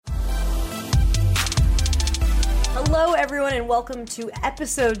Hello everyone and welcome to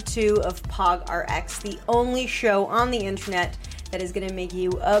episode 2 of PogRx, the only show on the internet that is going to make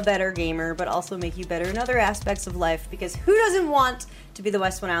you a better gamer, but also make you better in other aspects of life, because who doesn't want to be the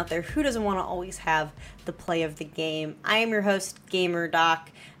best one out there? Who doesn't want to always have the play of the game? I am your host, Gamer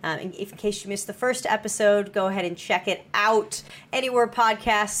Doc. In case you missed the first episode, go ahead and check it out anywhere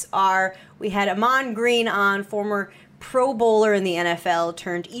podcasts are. We had Ahman Green on, former Pro Bowler in the NFL,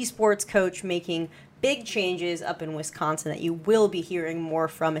 turned esports coach, making big changes up in Wisconsin that you will be hearing more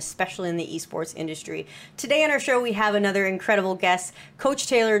from, especially in the esports industry. Today on our show, we have another incredible guest, Coach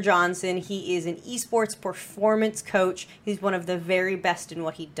Taylor Johnson. He is an esports performance coach. He's one of the very best in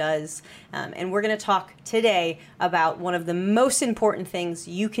what he does. And we're going to talk today about one of the most important things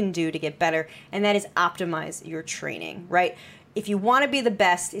you can do to get better, and that is optimize your training, right? If you want to be the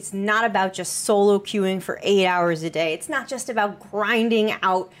best, it's not about just solo queuing for 8 hours a day. It's not just about grinding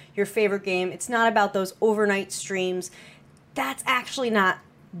out your favorite game. It's not about those overnight streams. That's actually not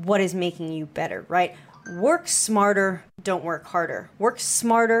what is making you better, right? Work smarter, don't work harder. Work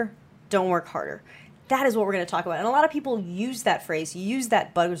smarter, don't work harder. That is what we're going to talk about. And a lot of people use that phrase, use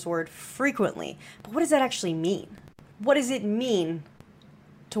that buzzword frequently. But what does that actually mean? What does it mean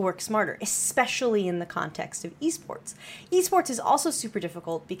to work smarter, especially in the context of esports? Esports is also super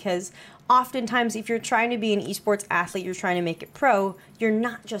difficult because oftentimes if you're trying to be an esports athlete, you're trying to make it pro, you're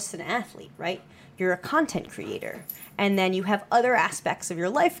not just an athlete, right? You're a content creator. And then you have other aspects of your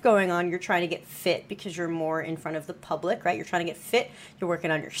life going on. You're trying to get fit because you're more in front of the public, right? You're trying to get fit. You're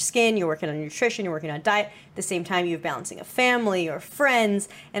working on your skin. You're working on nutrition. You're working on diet. At the same time, you're balancing a family or friends,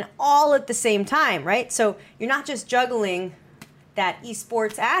 and all at the same time, right? So you're not just juggling that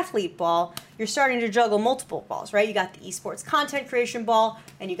esports athlete ball, you're starting to juggle multiple balls, right? You got the esports content creation ball,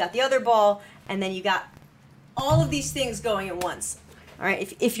 and you got the other ball, and then you got all of these things going at once. All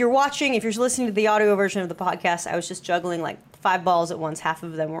right, if you're watching, if you're listening to the audio version of the podcast, I was just juggling like 5 balls at once. Half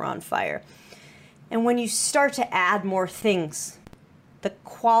of them were on fire. And when you start to add more things, the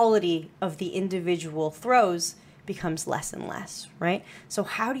quality of the individual throws becomes less and less, right? So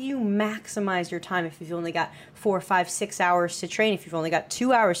how do you maximize your time if you've only got 4, 5, 6 hours to train, if you've only got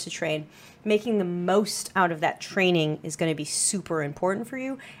 2 hours to train? Making the most out of that training is going to be super important for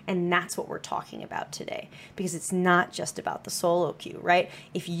you, and that's what we're talking about today, because it's not just about the solo queue, right?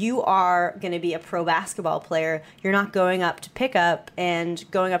 If you are going to be a pro basketball player, you're not going up to pick up and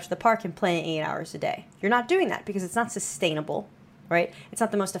going up to the park and playing 8 hours a day. You're not doing that because it's not sustainable, right? It's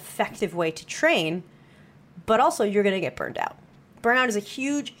not the most effective way to train, but also you're going to get burned out. Burnout is a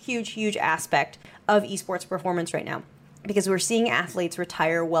huge, huge, huge aspect of esports performance right now, because we're seeing athletes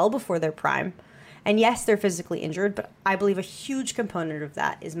retire well before their prime. And yes, they're physically injured, but I believe a huge component of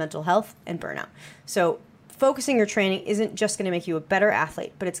that is mental health and burnout. So focusing your training isn't just going to make you a better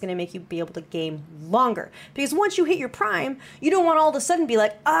athlete, but it's going to make you be able to game longer. Because once you hit your prime, you don't want all of a sudden be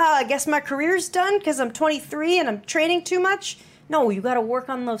like, I guess my career's done because I'm 23 and I'm training too much. No, you got to work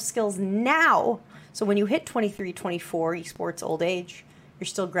on those skills now. So when you hit 23, 24, esports old age, you're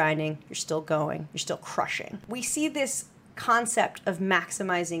still grinding, you're still going, you're still crushing. We see this concept of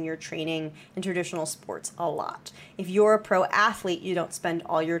maximizing your training in traditional sports a lot. If you're a pro athlete, you don't spend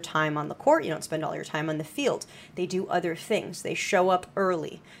all your time on the court, you don't spend all your time on the field. They do other things. They show up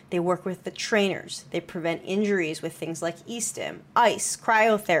early. They work with the trainers. They prevent injuries with things like e-stim, ice,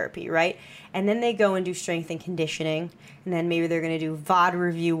 cryotherapy, right? And then they go and do strength and conditioning, and then maybe they're going to do VOD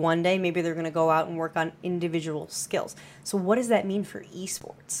review one day. Maybe they're going to go out and work on individual skills. So what does that mean for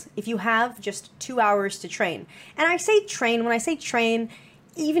esports? If you have just 2 hours to train, and I say train, when I say train,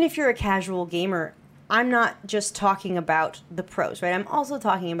 even if you're a casual gamer, I'm not just talking about the pros, right? I'm also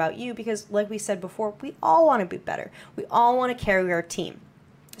talking about you, because like we said before, we all want to be better. We all want to carry our team.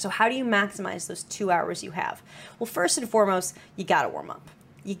 So how do you maximize those 2 hours you have? Well, first and foremost, you got to warm up.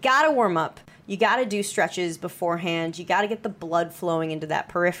 You got to warm up. You got to do stretches beforehand. You got to get the blood flowing into that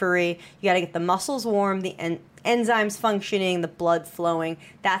periphery. You got to get the muscles warm, the enzymes functioning, the blood flowing.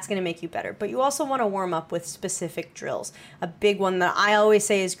 That's going to make you better. But you also want to warm up with specific drills. A big one that I always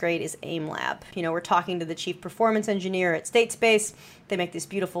say is great is Aim Lab. You know, we're talking to the chief performance engineer at Statespace. They make this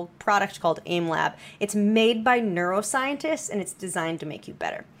beautiful product called Aim Lab. It's made by neuroscientists, and it's designed to make you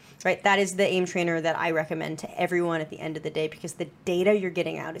better. Right, that is the AIM trainer that I recommend to everyone at the end of the day, because the data you're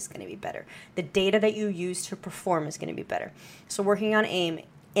getting out is going to be better. The data that you use to perform is going to be better. So working on AIM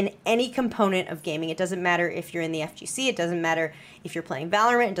in any component of gaming, it doesn't matter if you're in the FGC, it doesn't matter if you're playing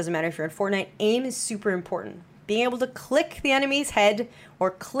Valorant, it doesn't matter if you're in Fortnite, AIM is super important, Being able to click the enemy's head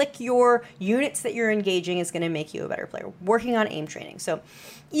or click your units that you're engaging is going to make you a better player. Working on aim training. So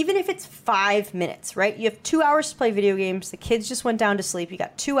even if it's 5 minutes, right? You have 2 hours to play video games. The kids just went down to sleep. You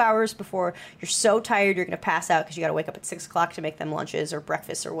got 2 hours before you're so tired you're going to pass out because you got to wake up at 6 o'clock to make them lunches or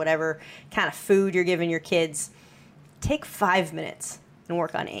breakfast or whatever kind of food you're giving your kids. Take 5 minutes and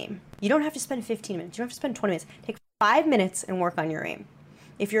work on aim. You don't have to spend 15 minutes. You don't have to spend 20 minutes. Take 5 minutes and work on your aim.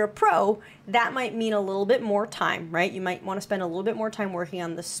 If you're a pro, that might mean a little bit more time, right? You might want to spend a little bit more time working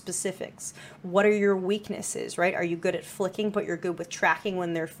on the specifics. What are your weaknesses, right? Are you good at flicking, but you're good with tracking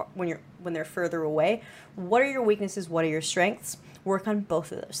when they're further away? What are your weaknesses? What are your strengths? Work on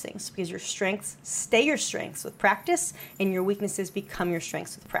both of those things, because your strengths stay your strengths with practice, and your weaknesses become your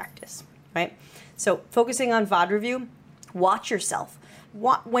strengths with practice, right? So focusing on VOD review, watch yourself.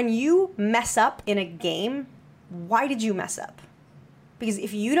 When you mess up in a game, why did you mess up? Because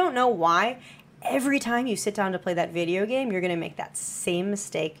if you don't know why, every time you sit down to play that video game, you're going to make that same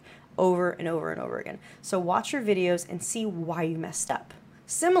mistake over and over and over again. So watch your videos and see why you messed up.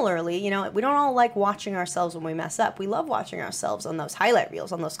 Similarly, we don't all like watching ourselves when we mess up. We love watching ourselves on those highlight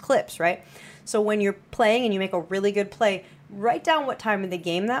reels, on those clips, right? So when you're playing and you make a really good play, write down what time of the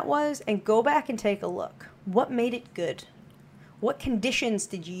game that was and go back and take a look. What made it good? What conditions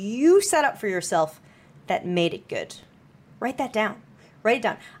did you set up for yourself that made it good? Write that down. Write it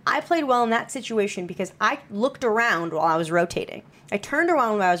down. I played well in that situation because I looked around while I was rotating. I turned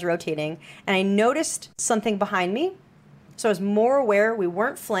around while I was rotating, and I noticed something behind me. So I was more aware. We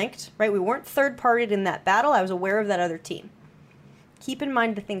weren't flanked, right? We weren't third-partied in that battle. I was aware of that other team. Keep in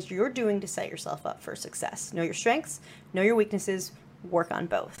mind the things you're doing to set yourself up for success. Know your strengths, know your weaknesses, work on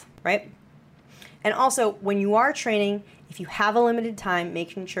both, right? And also, when you are training, if you have a limited time,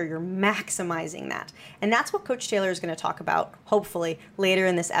 making sure you're maximizing that. And that's what Coach Taylor is going to talk about, hopefully, later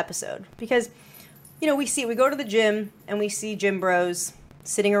in this episode. Because, we go to the gym and we see gym bros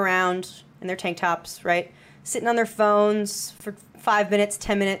sitting around in their tank tops, right? Sitting on their phones for 5 minutes,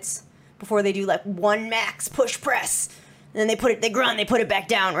 10 minutes before they do like one max push press. And then they grunt, they put it back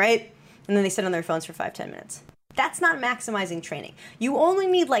down, right? And then they sit on their phones for 5-10 minutes. That's not maximizing training. You only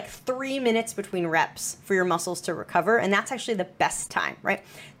need like 3 minutes between reps for your muscles to recover, and that's actually the best time, right?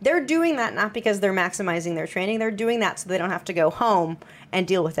 They're doing that not because they're maximizing their training. They're doing that so they don't have to go home and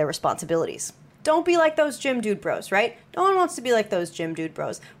deal with their responsibilities. Don't be like those gym dude bros, right? No one wants to be like those gym dude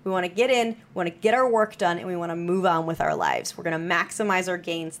bros. We want to get in, we want to get our work done, and we want to move on with our lives. We're going to maximize our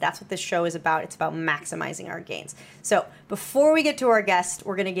gains. That's what this show is about. It's about maximizing our gains. So before we get to our guest,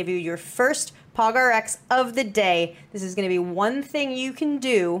 we're going to give you your first PogRx of the day. This is going to be one thing you can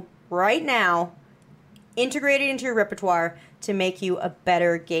do right now, integrate it into your repertoire to make you a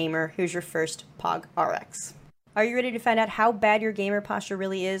better gamer. Here's your first PogRx. Are you ready to find out how bad your gamer posture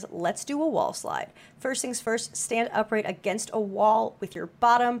really is? Let's do a wall slide. First things first, stand upright against a wall with your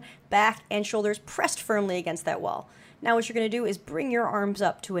bottom, back, and shoulders pressed firmly against that wall. Now what you're going to do is bring your arms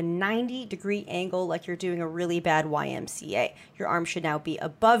up to a 90-degree angle like you're doing a really bad YMCA. Your arms should now be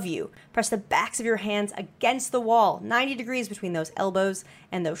above you. Press the backs of your hands against the wall, 90 degrees between those elbows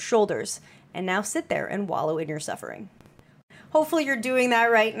and those shoulders. And now sit there and wallow in your suffering. Hopefully you're doing that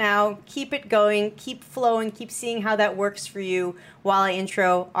right now. Keep it going, keep flowing, keep seeing how that works for you while I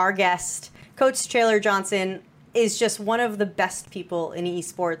intro our guest. Coach Taylor Johnson is just one of the best people in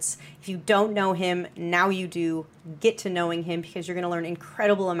esports. If you don't know him, now you do. Get to knowing him because you're going to learn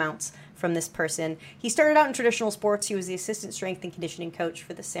incredible amounts from this person. He started out in traditional sports. He was the assistant strength and conditioning coach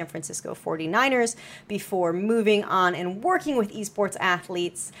for the San Francisco 49ers before moving on and working with esports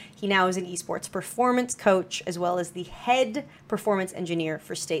athletes. He now is an esports performance coach as well as the head performance engineer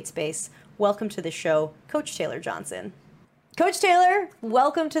for Statespace. Welcome to the show, Coach Taylor Johnson. Coach Taylor,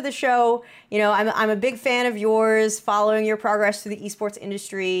 welcome to the show. I'm a big fan of yours, following your progress through the esports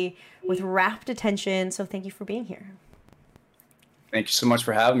industry with rapt attention. So thank you for being here. Thank you so much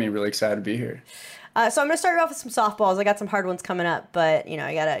for having me. Really excited to be here. So I'm going to start off with some softballs. I got some hard ones coming up, but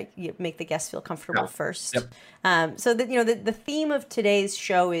I got to make the guests feel comfortable first. Yep. So the theme of today's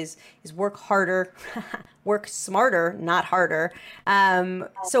show is work harder, work smarter, not harder.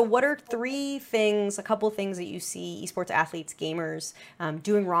 So what are a couple things that you see esports athletes, gamers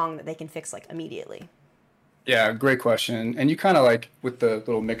doing wrong that they can fix immediately? Yeah, great question. And you kind of with the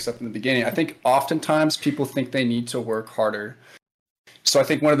little mix up in the beginning, I think oftentimes people think they need to work harder. So I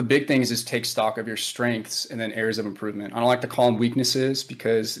think one of the big things is take stock of your strengths and then areas of improvement. I don't like to call them weaknesses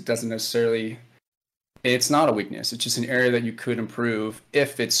because it's not a weakness. It's just an area that you could improve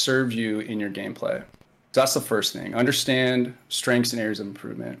if it served you in your gameplay. So that's the first thing. Understand strengths and areas of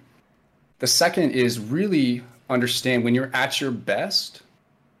improvement. The second is really understand when you're at your best,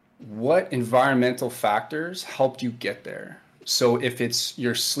 what environmental factors helped you get there? So if it's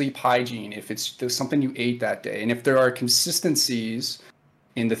your sleep hygiene, if it's something you ate that day, and if there are consistencies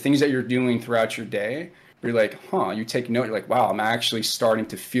in the things that you're doing throughout your day, you're like, you take note, you're like, wow, I'm actually starting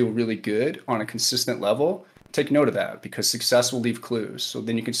to feel really good on a consistent level. Take note of that, because success will leave clues. So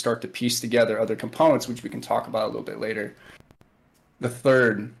then you can start to piece together other components, which we can talk about a little bit later. The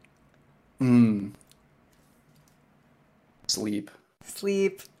third, sleep.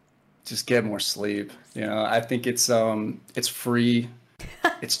 Sleep. Just get more sleep. I think it's free.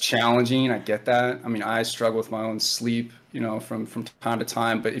 It's challenging. I get that. I mean, I struggle with my own sleep, from time to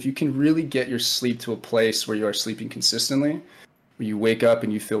time. But if you can really get your sleep to a place where you are sleeping consistently, where you wake up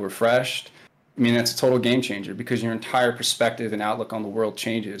and you feel refreshed, I mean, that's a total game changer, because your entire perspective and outlook on the world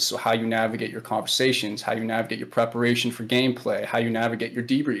changes. So how you navigate your conversations, how you navigate your preparation for gameplay, how you navigate your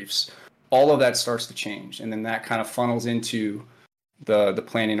debriefs, all of that starts to change. And then that kind of funnels into the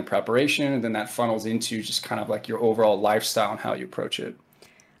planning and preparation, and then that funnels into just kind of like your overall lifestyle and how you approach it.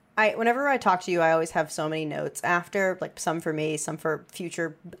 Whenever I talk to you, I always have so many notes after, like some for me, some for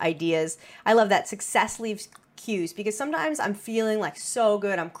future ideas. I love that success leaves cues, because sometimes I'm feeling like so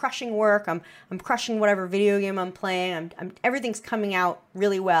good. I'm crushing work. I'm crushing whatever video game I'm playing. Everything's coming out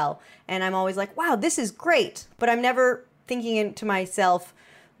really well. And I'm always like, wow, this is great. But I'm never thinking to myself,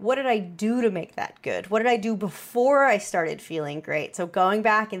 what did I do to make that good? What did I do before I started feeling great? So going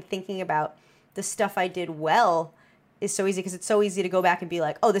back and thinking about the stuff I did well is so easy, because it's so easy to go back and be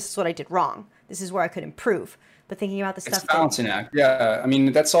like, oh, this is what I did wrong. This is where I could improve. But thinking about the stuff. It's a balancing act. Yeah. I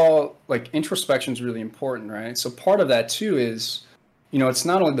mean, that's all, like, introspection is really important, right? So part of that too is, it's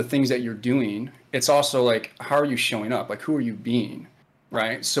not only the things that you're doing, it's also like, how are you showing up? Like, who are you being?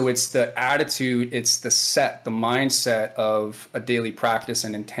 Right. So it's the attitude, it's the mindset of a daily practice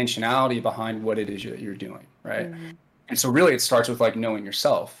and intentionality behind what it is that you're doing. Right. Mm-hmm. And so really it starts with like knowing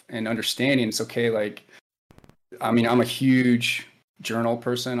yourself and understanding it's okay. Like, I mean, I'm a huge journal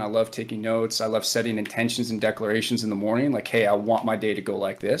person. I love taking notes. I love setting intentions and declarations in the morning. Like, hey, I want my day to go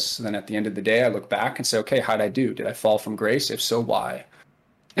like this. And then at the end of the day, I look back and say, okay, how'd I do? Did I fall from grace? If so, why?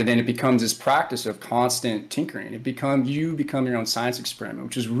 And then it becomes this practice of constant tinkering. You become your own science experiment,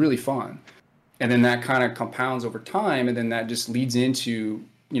 which is really fun. And then that kind of compounds over time. And then that just leads into,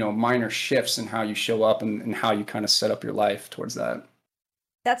 minor shifts in how you show up and how you kind of set up your life towards that.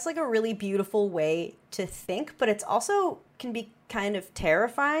 That's like a really beautiful way to think, but it's also can be kind of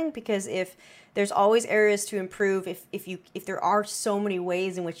terrifying, because if there's always areas to improve, if there are so many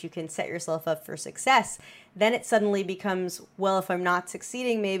ways in which you can set yourself up for success, then it suddenly becomes, well, if I'm not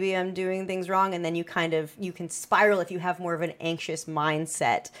succeeding, maybe I'm doing things wrong. And then you can spiral if you have more of an anxious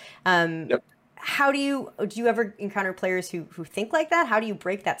mindset. Yep. How do you ever encounter players who think like that? How do you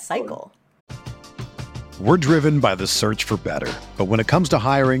break that cycle? We're driven by the search for better. But when it comes to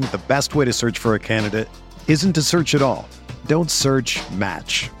hiring, the best way to search for a candidate isn't to search at all. Don't search,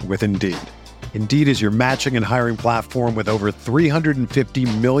 match with Indeed. Indeed is your matching and hiring platform with over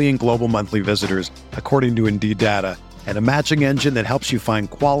 350 million global monthly visitors, according to Indeed data, and a matching engine that helps you find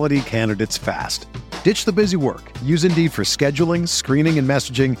quality candidates fast. Ditch the busy work. Use Indeed for scheduling, screening, and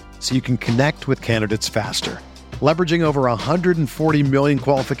messaging so you can connect with candidates faster. Leveraging over 140 million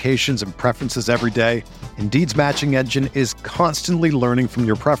qualifications and preferences every day, Indeed's matching engine is constantly learning from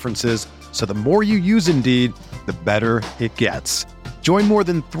your preferences, so the more you use Indeed, the better it gets. Join more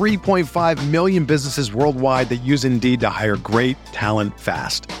than 3.5 million businesses worldwide that use Indeed to hire great talent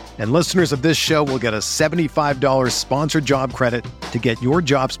fast. And listeners of this show will get a $75 sponsored job credit to get your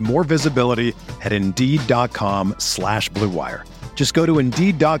jobs more visibility at Indeed.com/Blue Wire. Just go to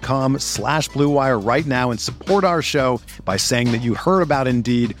Indeed.com/Blue Wire right now and support our show by saying that you heard about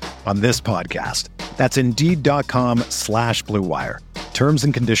Indeed on this podcast. That's Indeed.com/Blue Wire. Terms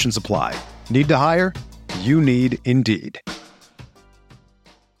and conditions apply. Need to hire? You need Indeed.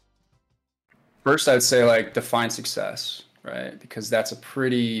 First, I would say like define success, right? Because that's it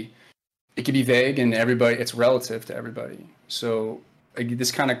can be vague and it's relative to everybody. So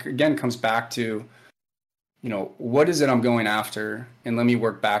this kind of, again, comes back to, what is it I'm going after? And let me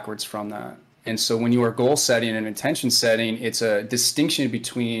work backwards from that. And so when you are goal setting and intention setting, it's a distinction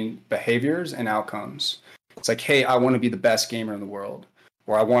between behaviors and outcomes. It's like, hey, I want to be the best gamer in the world,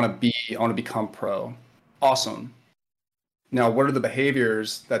 or I want to become pro. Awesome. Now, what are the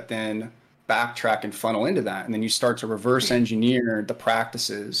behaviors that then backtrack and funnel into that? And then you start to reverse engineer the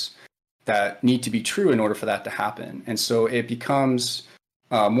practices that need to be true in order for that to happen. And so it becomes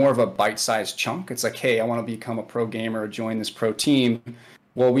more of a bite-sized chunk. It's like, hey, I want to become a pro gamer or join this pro team.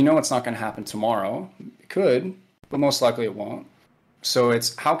 Well, we know it's not going to happen tomorrow. It could, but most likely it won't. So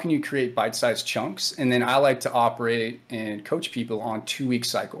it's how can you create bite-sized chunks? And then I like to operate and coach people on 2-week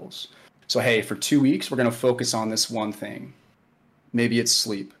cycles. So, hey, for 2 weeks, we're going to focus on this one thing. Maybe it's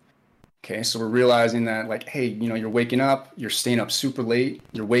sleep. Okay, so we're realizing that, like, hey, you're waking up, you're staying up super late,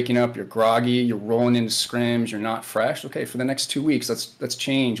 you're waking up, you're groggy, you're rolling into scrims, you're not fresh. Okay, for the next 2 weeks, let's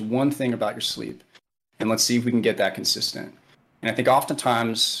change one thing about your sleep, and let's see if we can get that consistent. And I think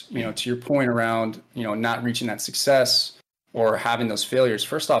oftentimes, to your point around, not reaching that success or having those failures.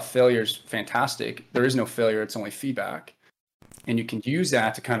 First off, failure is fantastic. There is no failure; it's only feedback, and you can use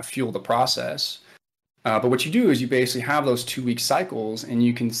that to kind of fuel the process. But what you do is you basically have those 2-week cycles, and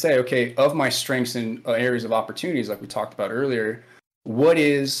you can say, okay, of my strengths and areas of opportunities, like we talked about earlier, what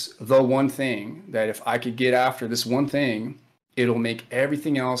is the one thing that if I could get after this one thing, it'll make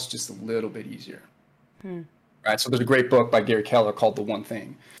everything else just a little bit easier. Right. So there's a great book by Gary Keller called The One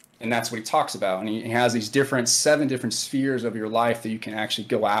Thing. And that's what he talks about. And he has these 7 different spheres of your life that you can actually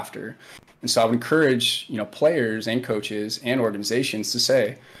go after. And so I would encourage, players and coaches and organizations to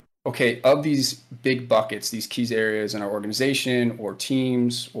say, okay, of these big buckets, these key areas in our organization or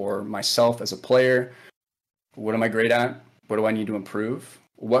teams or myself as a player, what am I great at? What do I need to improve?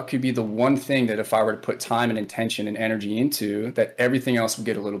 What could be the one thing that if I were to put time and intention and energy into, that everything else would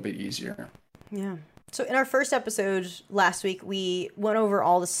get a little bit easier? Yeah. So in our first episode last week, we went over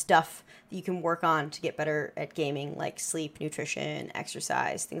all the stuff that you can work on to get better at gaming, like sleep, nutrition,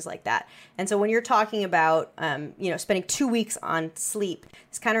 exercise, things like that. And so when you're talking about, spending 2 weeks on sleep,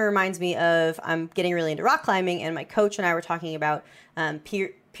 this kind of reminds me of I'm getting really into rock climbing, and my coach and I were talking about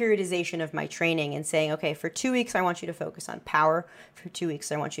periodization of my training and saying, okay, for 2 weeks, I want you to focus on power. For 2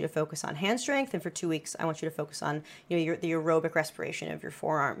 weeks, I want you to focus on hand strength. And for 2 weeks, I want you to focus on the aerobic respiration of your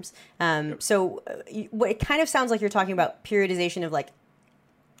forearms. So what it kind of sounds like you're talking about periodization of like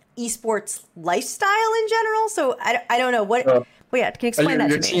esports lifestyle in general. So I don't know what. Well, yeah, can you explain that to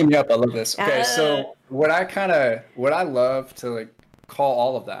me? You're teeing me up. I love this. Okay, so what I love to like call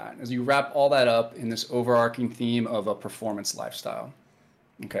all of that is you wrap all that up in this overarching theme of a performance lifestyle.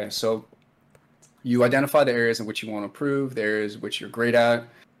 Okay, so you identify the areas in which you want to improve, the areas which you're great at,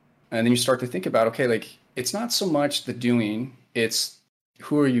 and then you start to think about, okay, like it's not so much the doing, it's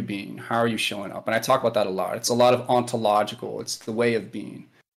who are you being, how are you showing up? And I talk about that a lot. It's a lot of ontological, it's the way of being,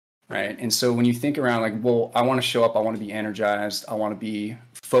 right? And so when you think around like, well, I want to show up, I want to be energized, I want to be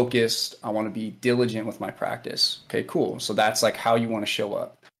focused, I want to be diligent with my practice. Okay, cool. So that's like how you want to show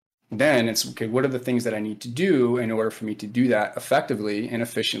up. Then it's, okay, what are the things that I need to do in order for me to do that effectively and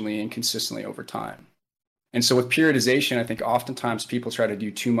efficiently and consistently over time? And so with periodization, I think oftentimes people try to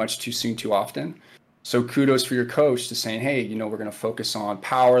do too much too soon, too often. So kudos for your coach to saying, hey, we're going to focus on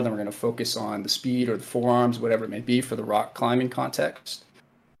power, then we're going to focus on the speed or the forearms, whatever it may be for the rock climbing context.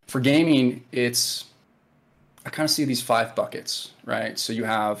 For gaming, I kind of see these 5 buckets, right? So you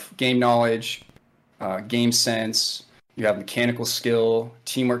have game knowledge, game sense, you have mechanical skill,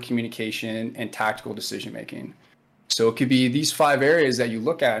 teamwork communication, and tactical decision making. So it could be these 5 areas that you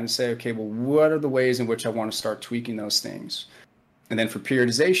look at and say, okay, well, what are the ways in which I want to start tweaking those things? And then for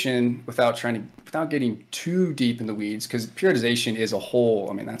periodization, without getting too deep in the weeds, because periodization is a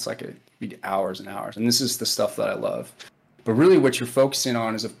whole, that's like hours and hours. And this is the stuff that I love. But really what you're focusing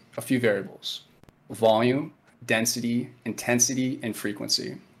on is a few variables: volume, density, intensity, and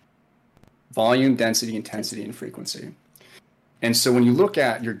frequency. Volume, density, intensity, and frequency. And so when you look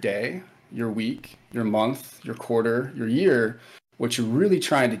at your day, your week, your month, your quarter, your year, what you're really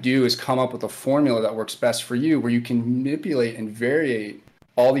trying to do is come up with a formula that works best for you, where you can manipulate and vary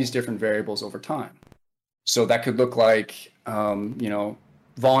all these different variables over time. So that could look like,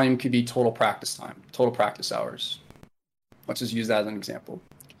 volume could be total practice time, total practice hours. Let's just use that as an example.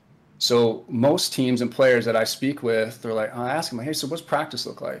 So most teams and players that I speak with, they're like, I ask them, hey, so what's practice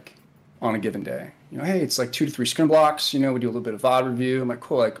look like on a given day? Hey, it's like 2 to 3 scrim blocks. We do a little bit of VOD review. I'm like,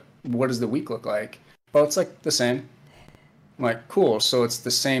 cool. Like, what does the week look like? Oh, it's like the same. I'm like, cool. So it's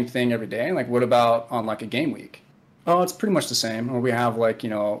the same thing every day. Like, what about on like a game week? Oh, it's pretty much the same. Or we have like,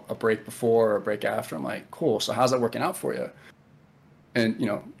 a break before or a break after. I'm like, cool. So how's that working out for you?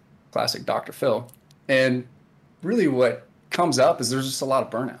 And, classic Dr. Phil. And really what comes up is there's just a lot of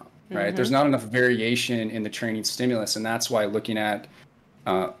burnout, right? Mm-hmm. There's not enough variation in the training stimulus. And that's why looking at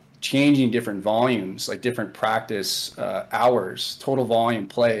changing different volumes, like different practice hours, total volume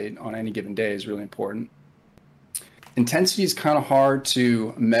played on any given day is really important. Intensity is kind of hard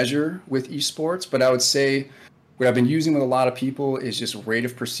to measure with esports, but I would say what I've been using with a lot of people is just rate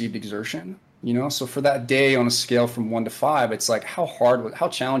of perceived exertion. So for that day on a scale from 1 to 5, it's like how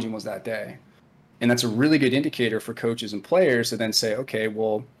challenging was that day? And that's a really good indicator for coaches and players to then say, okay,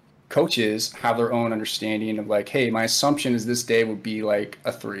 well, coaches have their own understanding of like, hey, my assumption is this day would be like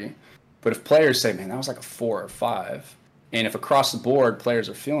a 3. But if players say, man, that was like a 4 or 5, and if across the board players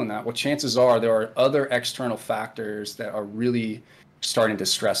are feeling that, well, chances are there are other external factors that are really starting to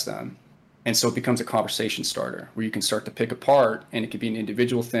stress them. And so it becomes a conversation starter where you can start to pick apart, and it could be an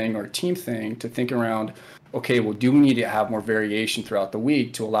individual thing or a team thing to think around, okay, well, do we need to have more variation throughout the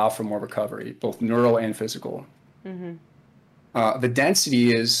week to allow for more recovery, both neural and physical? Mm-hmm. The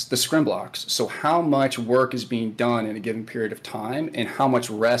density is the scrim blocks. So how much work is being done in a given period of time and how much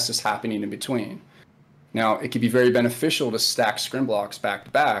rest is happening in between. Now, it can be very beneficial to stack scrim blocks back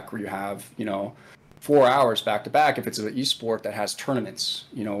to back where you have, 4 hours back to back if it's an esport that has tournaments,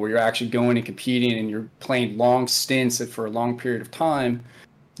 where you're actually going and competing and you're playing long stints for a long period of time.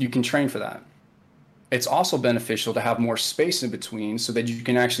 You can train for that. It's also beneficial to have more space in between so that you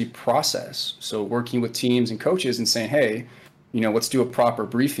can actually process. So working with teams and coaches and saying, hey, let's do a proper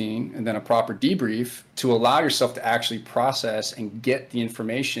briefing and then a proper debrief to allow yourself to actually process and get the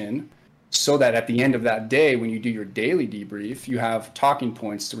information so that at the end of that day, when you do your daily debrief, you have talking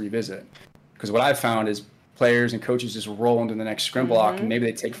points to revisit. Because what I've found is players and coaches just roll into the next scrim block and maybe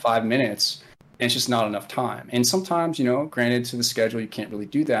they take 5 minutes and it's just not enough time. And sometimes, granted to the schedule, you can't really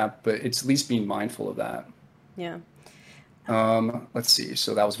do that, but it's at least being mindful of that. Yeah. Let's see.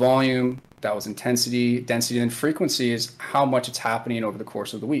 So that was volume, that was intensity, density, and frequency is how much it's happening over the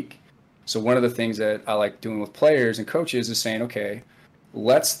course of the week. So one of the things that I like doing with players and coaches is saying, okay,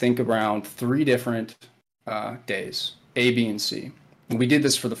 let's think around 3 different days, A, B, and C. And we did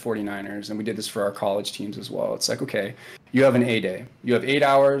this for the 49ers and we did this for our college teams as well. It's like, okay, you have an A day. You have 8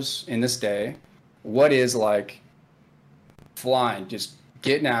 hours in this day. What is like flying, just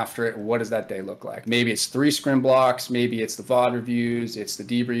getting after it? What does that day look like? Maybe it's 3 scrim blocks. Maybe it's the VOD reviews. It's the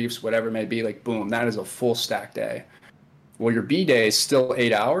debriefs, whatever it may be. Like, boom, that is a full stack day. Well, your B day is still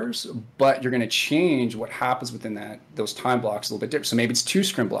 8 hours, but you're going to change what happens within those time blocks a little bit different. So maybe it's 2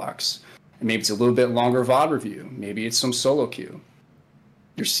 scrim blocks. And maybe it's a little bit longer VOD review. Maybe it's some solo queue.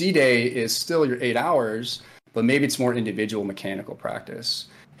 Your C day is still your 8 hours, but maybe it's more individual mechanical practice.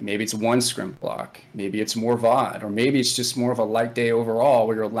 Maybe it's 1 scrim block. Maybe it's more VOD, or maybe it's just more of a light day overall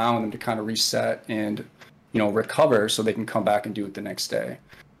where you're allowing them to kind of reset and, recover so they can come back and do it the next day.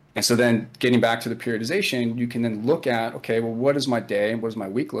 And so then getting back to the periodization, you can then look at, okay, well, what does my day and what does my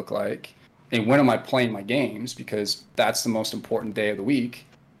week look like? And when am I playing my games? Because that's the most important day of the week.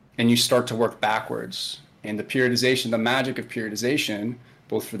 And you start to work backwards. And the periodization, the magic of periodization,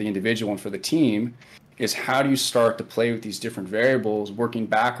 both for the individual and for the team, is how do you start to play with these different variables, working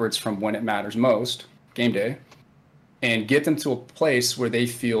backwards from when it matters most, game day, and get them to a place where they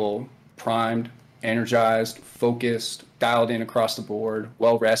feel primed, energized, focused, dialed in across the board,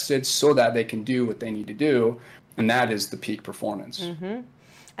 well rested, so that they can do what they need to do. And that is the peak performance. Mm-hmm.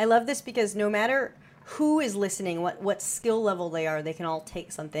 I love this because no matter who is listening, what skill level they are, they can all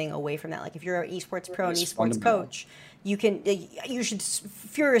take something away from that. Like if you're an esports pro and esports coach, you should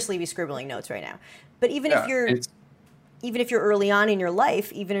furiously be scribbling notes right now. But even if you're early on in your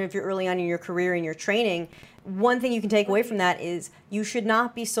life, even if you're early on in your career and your training, one thing you can take away from that is you should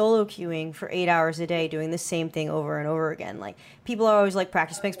not be solo queuing for 8 hours a day doing the same thing over and over again. Like people are always like,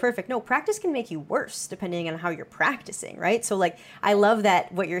 practice makes perfect. No, practice can make you worse depending on how you're practicing, right? So like, I love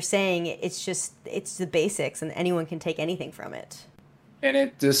that what you're saying, it's the basics and anyone can take anything from it.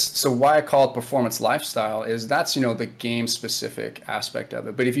 And so why I call it performance lifestyle is that's, the game specific aspect of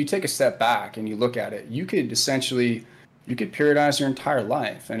it. But if you take a step back and you look at it, you could periodize your entire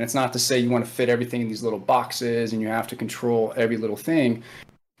life. And it's not to say you want to fit everything in these little boxes and you have to control every little thing,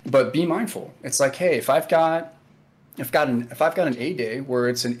 but be mindful. It's like, hey, if I've got an A day where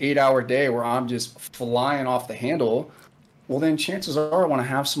it's an 8 hour day where I'm just flying off the handle, well, then chances are I want to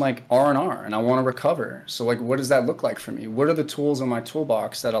have some like R&R and I want to recover. So like, what does that look like for me? What are the tools in my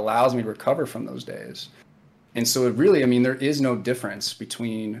toolbox that allows me to recover from those days? And so it really, there is no difference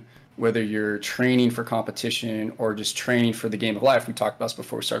between whether you're training for competition or just training for the game of life. We talked about this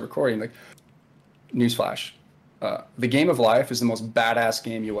before we started recording, like newsflash. The game of life is the most badass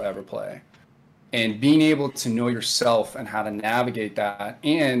game you will ever play. And being able to know yourself and how to navigate that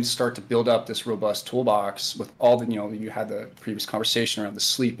and start to build up this robust toolbox with all the, you had the previous conversation around the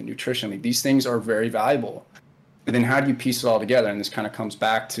sleep and nutrition. Like, these things are very valuable. But then how do you piece it all together? And this kind of comes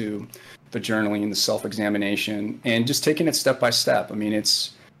back to the journaling, the self-examination, and just taking it step by step.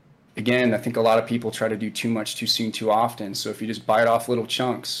 Again, I think a lot of people try to do too much too soon too often. So if you just bite off little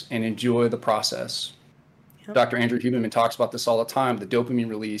chunks and enjoy the process. Yep. Dr. Andrew Huberman talks about this all the time, the dopamine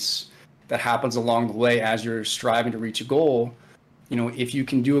release that happens along the way as you're striving to reach a goal. if you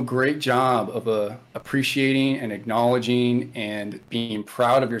can do a great job of appreciating and acknowledging and being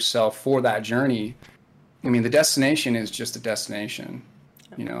proud of yourself for that journey, I mean, the destination is just a destination.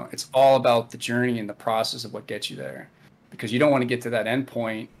 It's all about the journey and the process of what gets you there, because you don't want to get to that end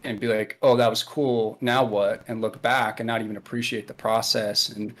point and be like, oh, that was cool, now what? And look back and not even appreciate the process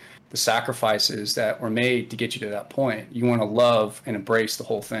and the sacrifices that were made to get you to that point. You want to love and embrace the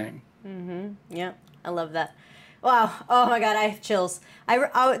whole thing. Yeah, I love that. Wow. Oh my God, I have chills.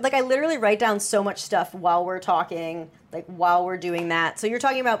 I literally write down so much stuff while we're talking, like while we're doing that. So you're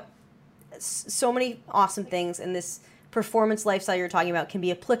talking about so many awesome things, and this performance lifestyle you're talking about can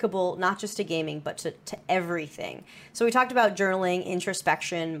be applicable not just to gaming, but to everything. So we talked about journaling,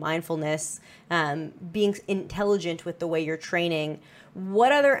 introspection, mindfulness, being intelligent with the way you're training.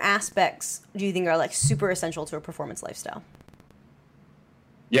 What other aspects do you think are like super essential to a performance lifestyle?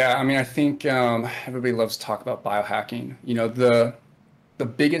 Yeah, I mean, I think everybody loves to talk about biohacking. The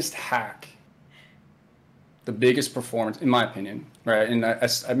biggest hack, the biggest performance, in my opinion, right? And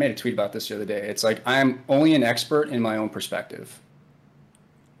I made a tweet about this the other day. It's like, I'm only an expert in my own perspective.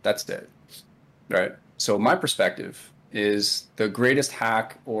 That's it, right? So my perspective is the greatest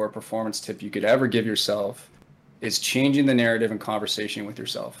hack or performance tip you could ever give yourself is changing the narrative and conversation with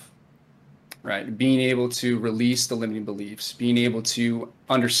yourself. Right, being able to release the limiting beliefs, being able to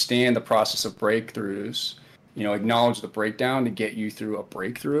understand the process of breakthroughs, acknowledge the breakdown to get you through a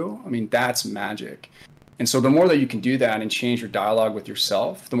breakthrough. I mean, that's magic. And so the more that you can do that and change your dialogue with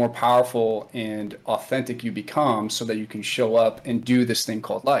yourself, the more powerful and authentic you become, so that you can show up and do this thing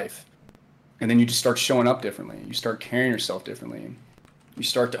called life. And then you just start showing up differently. You start carrying yourself differently. You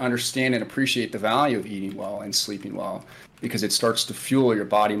start to understand and appreciate the value of eating well and sleeping well, because it starts to fuel your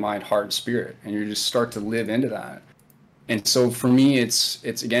body, mind, heart, and spirit, and you just start to live into that. And so for me, it's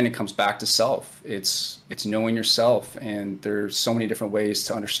again, it comes back to self. It's knowing yourself, and there's so many different ways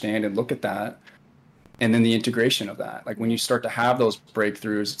to understand and look at that. And then the integration of that, like when you start to have those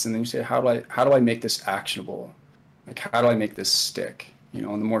breakthroughs, and then you say, how do I make this actionable? Like, how do I make this stick? And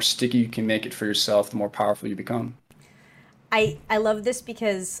the more sticky you can make it for yourself, the more powerful you become. I love this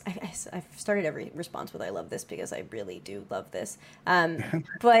because I've started every response with I love this because I really do love this.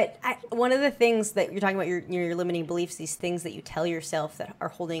 But one of the things that you're talking about, your limiting beliefs, these things that you tell yourself that are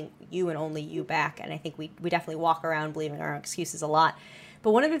holding you and only you back. And I think we definitely walk around believing our excuses a lot.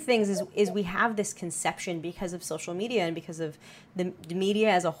 But one of the things is we have this conception because of social media and because of the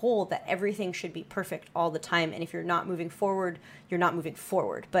media as a whole that everything should be perfect all the time. And if you're not moving forward, you're not moving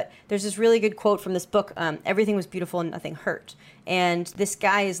forward. But there's this really good quote from this book, Everything Was Beautiful and Nothing Hurt. And this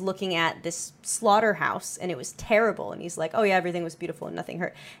guy is looking at this slaughterhouse and it was terrible. And he's like, oh yeah, everything was beautiful and nothing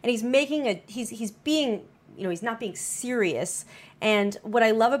hurt. And he's making he's being, he's not being serious. And what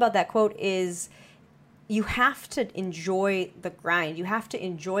I love about that quote is, you have to enjoy the grind. You have to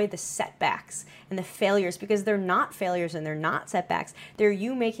enjoy the setbacks and the failures, because they're not failures and they're not setbacks. They're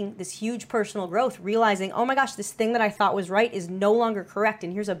you making this huge personal growth, realizing, oh my gosh, this thing that I thought was right is no longer correct,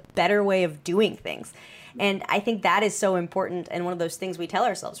 and here's a better way of doing things. And I think that is so important, and one of those things we tell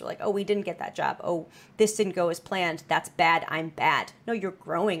ourselves, we're like, oh, we didn't get that job. Oh, this didn't go as planned. That's bad. I'm bad. No, you're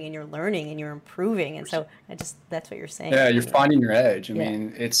growing and you're learning and you're improving. And so that's what you're saying. Yeah, you're finding your edge. I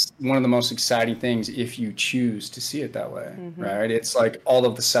mean, it's one of the most exciting things if you choose to see it that way, right? It's like all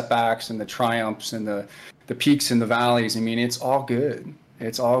of the setbacks and the triumphs and the peaks and the valleys. I mean, it's all good.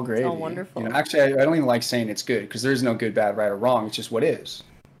 It's all great. It's all wonderful. Actually, I don't even like saying it's good, because there's no good, bad, right, or wrong. It's just what is.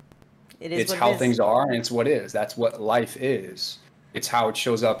 It's how things are, and it's what is. That's what life is. It's how it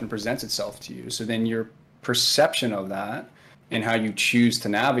shows up and presents itself to you. So then your perception of that and how you choose to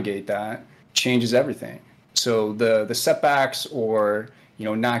navigate that changes everything. So the setbacks, or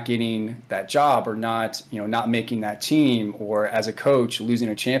not getting that job, or not making that team, or as a coach losing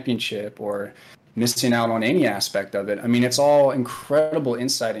a championship, or missing out on any aspect of it. I mean, it's all incredible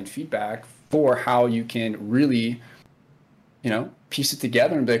insight and feedback for how you can really piece it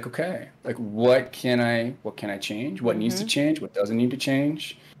together and be like, okay, like what can I change? What needs to change? What doesn't need to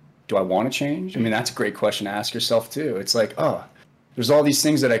change? Do I want to change? I mean, that's a great question to ask yourself too. It's like, oh, there's all these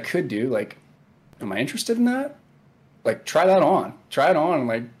things that I could do. Like, am I interested in that? Like, try it on, and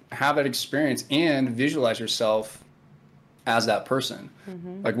like have that experience and visualize yourself as that person.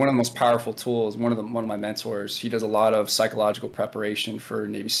 Like, one of the most powerful tools, one of my mentors, he does a lot of psychological preparation for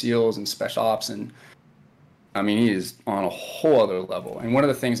Navy SEALs and special ops, and I mean, he is on a whole other level. And one of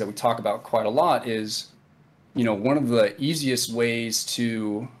the things that we talk about quite a lot is, one of the easiest ways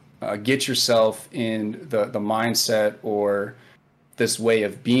to get yourself in the mindset or this way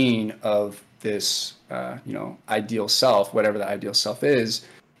of being of this, ideal self, whatever the ideal self is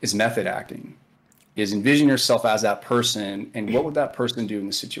method acting. is envision yourself as that person, and what would that person do in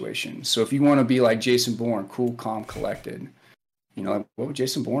the situation? So if you want to be like Jason Bourne, cool, calm, collected, like, what would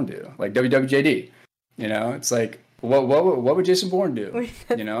Jason Bourne do? Like WWJD, it's like, what would Jason Bourne do?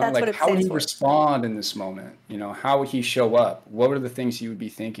 Like, how would he respond in this moment? How would he show up? What are the things he would be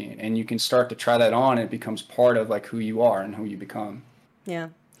thinking? And you can start to try that on, and it becomes part of like who you are and who you become. Yeah.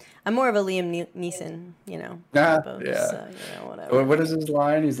 I'm more of a Liam Neeson, whatever. What is his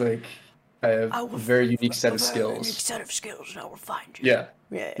line? He's like, I have a very unique set of skills. Unique set of skills, and I will find you. Yeah.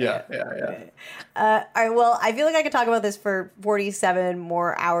 Yeah. All right, well, I feel like I could talk about this for 47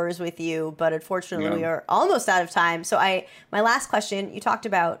 more hours with you, but unfortunately we are almost out of time. So my last question, you talked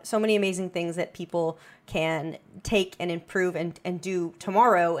about so many amazing things that people can take and improve and do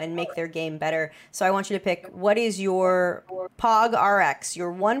tomorrow and make their game better. So I want you to pick, what is your POG RX,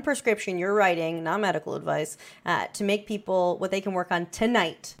 your one prescription you're writing, not medical advice, to make people what they can work on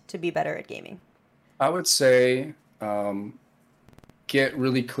tonight to be better at gaming? I would say get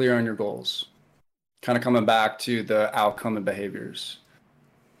really clear on your goals. Kind of coming back to the outcome and behaviors.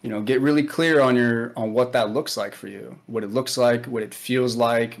 Get really clear on what that looks like for you, what it looks like, what it feels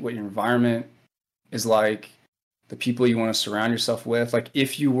like, what your environment is like, the people you want to surround yourself with. Like,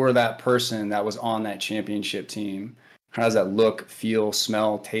 if you were that person that was on that championship team, how does that look, feel,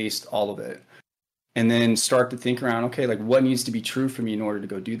 smell, taste, all of it? And then start to think around, okay, like, what needs to be true for me in order to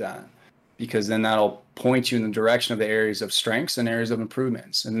go do that? Because then that'll point you in the direction of the areas of strengths and areas of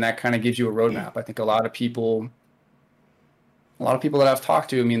improvements. And that kind of gives you a roadmap. I think a lot of people that I've talked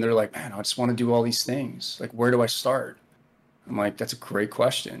to, they're like, man, I just want to do all these things. Like, where do I start? I'm like, that's a great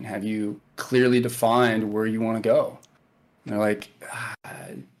question. Have you clearly defined where you want to go? And they're like,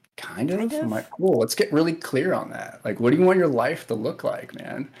 kind of. I'm like, cool, let's get really clear on that. Like, what do you want your life to look like,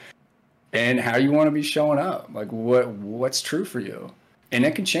 man? And how you want to be showing up? Like, what's true for you? And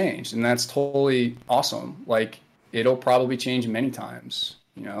it can change, and that's totally awesome. Like, it'll probably change many times.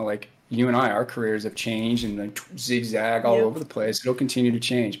 Like, you and I, our careers have changed and like zigzag all over the place. It'll continue to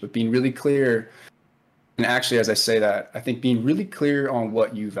change, but being really clear. And actually, as I say that, I think being really clear on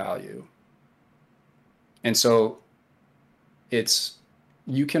what you value. And so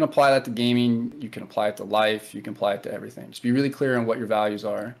you can apply that to gaming, you can apply it to life, you can apply it to everything. Just be really clear on what your values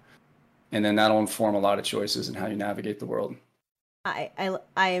are. And then that'll inform a lot of choices and how you navigate the world. I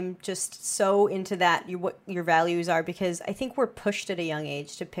am just so into that, what your values are, because I think we're pushed at a young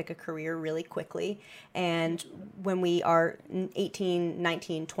age to pick a career really quickly. And when we are 18,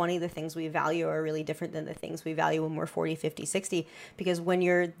 19, 20, the things we value are really different than the things we value when we're 40, 50, 60. Because when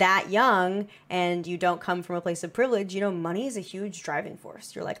you're that young and you don't come from a place of privilege, money is a huge driving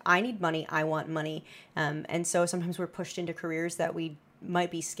force. You're like, I need money, I want money. And so sometimes we're pushed into careers that we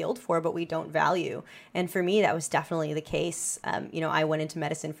might be skilled for, but we don't value. And for me, that was definitely the case. I went into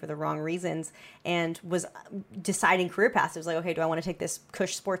medicine for the wrong reasons and was deciding career paths. It was like, okay, do I want to take this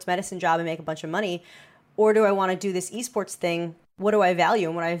cush sports medicine job and make a bunch of money? Or do I want to do this esports thing? What do I value?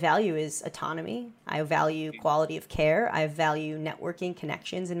 And what I value is autonomy. I value quality of care. I value networking,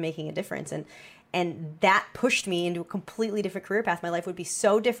 connections, and making a difference. And that pushed me into a completely different career path. My life would be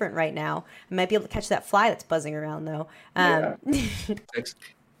so different right now. I might be able to catch that fly that's buzzing around, though. Catch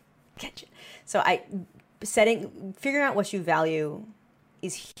it. So figuring out what you value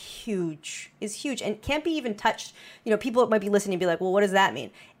is huge, and can't be even touched. People might be listening and be like, well, what does that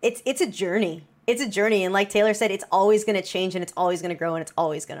mean? It's a journey. It's a journey. And like Taylor said, it's always going to change, and it's always going to grow, and it's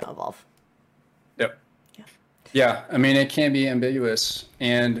always going to evolve. Yep. Yeah. It can be ambiguous,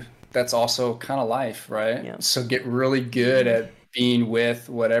 and that's also kind of life, right? Yeah. So get really good at being with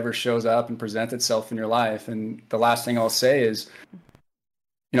whatever shows up and presents itself in your life. And the last thing I'll say is,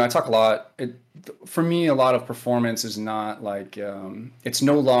 I talk a lot. For me, a lot of performance is not like, it's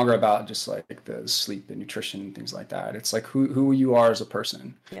no longer about just like the sleep and nutrition and things like that. It's like who you are as a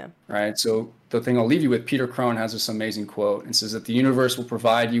person. Yeah. Right. So the thing I'll leave you with, Peter Crone has this amazing quote and says that the universe will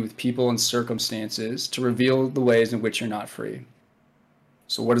provide you with people and circumstances to reveal the ways in which you're not free.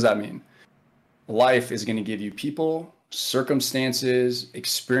 So what does that mean? Life is going to give you people, circumstances,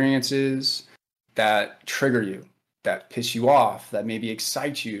 experiences that trigger you, that piss you off, that maybe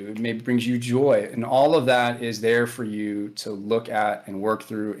excite you, maybe brings you joy. And all of that is there for you to look at and work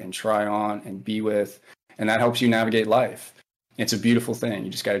through and try on and be with. And that helps you navigate life. It's a beautiful thing.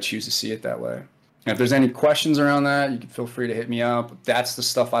 You just got to choose to see it that way. And if there's any questions around that, you can feel free to hit me up. That's the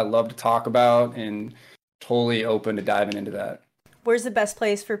stuff I love to talk about, and totally open to diving into that. Where's the best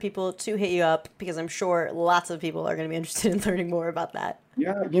place for people to hit you up? Because I'm sure lots of people are going to be interested in learning more about that.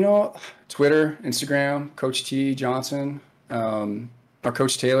 Yeah, Twitter, Instagram, Coach T Johnson, or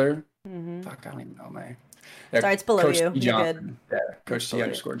Coach Taylor. Mm-hmm. Fuck, I don't even know, man. Yeah, sorry, it's below Coach you. T Johnson. Yeah, Coach T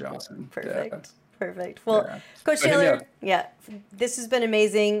 _Johnson. Perfect. Perfect. Well, Yeah. Coach But hit me Taylor, up. yeah, this has been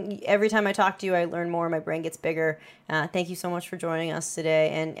amazing. Every time I talk to you, I learn more. My brain gets bigger. Thank you so much for joining us today,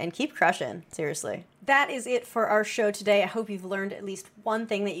 and keep crushing. Seriously. That is it for our show today. I hope you've learned at least one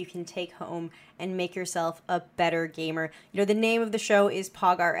thing that you can take home and make yourself a better gamer. You know, the name of the show is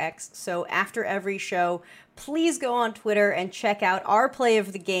PogRX, so after every show, please go on Twitter and check out our play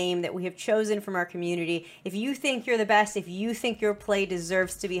of the game that we have chosen from our community. If you think you're the best, if you think your play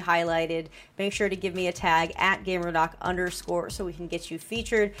deserves to be highlighted, make sure to give me a tag at GamerDoc_ so we can get you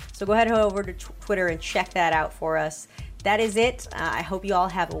featured. So go ahead and head over to Twitter and check that out for us. That is it. I hope you all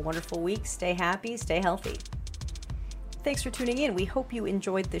have a wonderful week. Stay happy, stay healthy. Thanks for tuning in. We hope you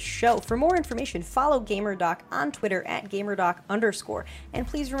enjoyed this show. For more information, follow GamerDoc on Twitter at GamerDoc_. And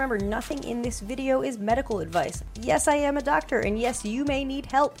please remember, nothing in this video is medical advice. Yes, I am a doctor, and yes, you may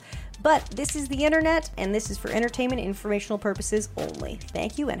need help. But this is the internet, and this is for entertainment and informational purposes only.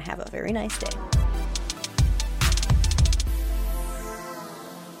 Thank you, and have a very nice day.